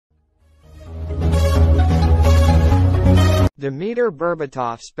Dimitar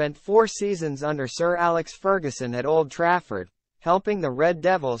Berbatov spent 4 seasons under Sir Alex Ferguson at Old Trafford, helping the Red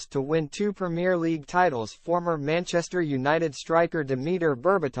Devils to win 2 Premier League titles. Former Manchester United striker Dimitar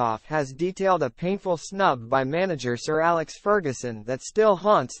Berbatov has detailed a painful snub by manager Sir Alex Ferguson that still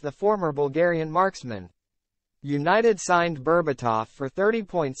haunts the former Bulgarian marksman. United signed Berbatov for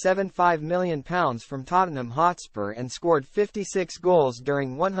 £30.75 million from Tottenham Hotspur and scored 56 goals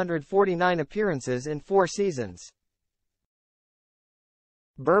during 149 appearances in 4 seasons.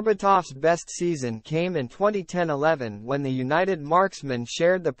 Berbatov's best season came in 2010-11 when the United marksman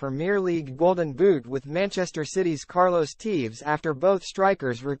shared the Premier League Golden Boot with Manchester City's Carlos Tevez after both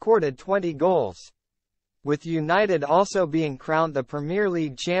strikers recorded 20 goals. With United also being crowned the Premier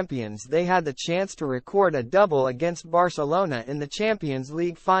League champions, they had the chance to record a double against Barcelona in the Champions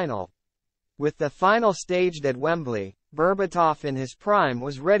League final. With the final staged at Wembley, Berbatov in his prime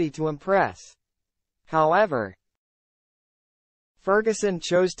was ready to impress. However, Ferguson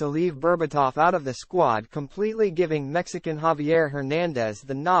chose to leave Berbatov out of the squad, completely giving Mexican Javier Hernandez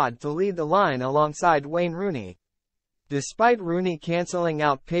the nod to lead the line alongside Wayne Rooney. Despite Rooney cancelling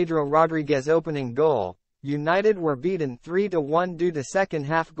out Pedro Rodriguez's opening goal, United were beaten 3-1 due to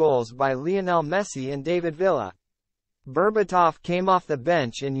second-half goals by Lionel Messi and David Villa. Berbatov came off the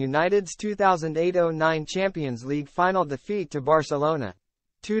bench in United's 2008-09 Champions League final defeat to Barcelona,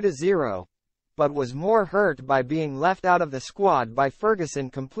 2-0. But was more hurt by being left out of the squad by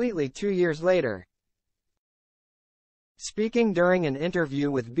Ferguson completely 2 years later. Speaking during an interview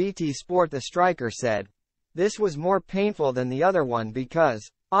with BT Sport, the striker said, "This was more painful than the other one because,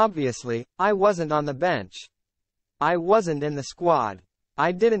 obviously, I wasn't on the bench. I wasn't in the squad.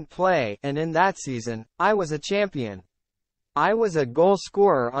 I didn't play, and in that season, I was a champion. I was a goal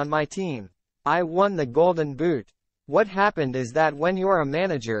scorer on my team. I won the Golden Boot. What happened is that when you're a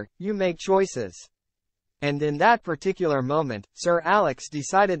manager, you make choices. And in that particular moment, Sir Alex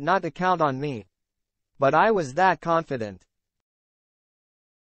decided not to count on me. But I was that confident.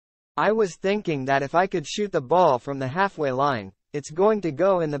 I was thinking that if I could shoot the ball from the halfway line, it's going to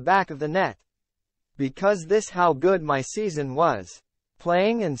go in the back of the net. Because this how good my season was.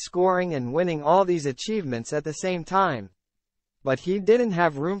 Playing and scoring and winning all these achievements at the same time. But he didn't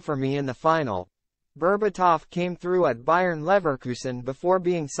have room for me in the final." Berbatov came through at Bayern Leverkusen before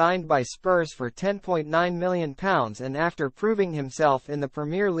being signed by Spurs for £10.9 million, and after proving himself in the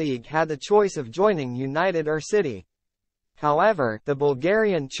Premier League had the choice of joining United or City. However, the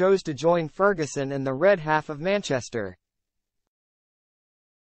Bulgarian chose to join Ferguson and the Red half of Manchester.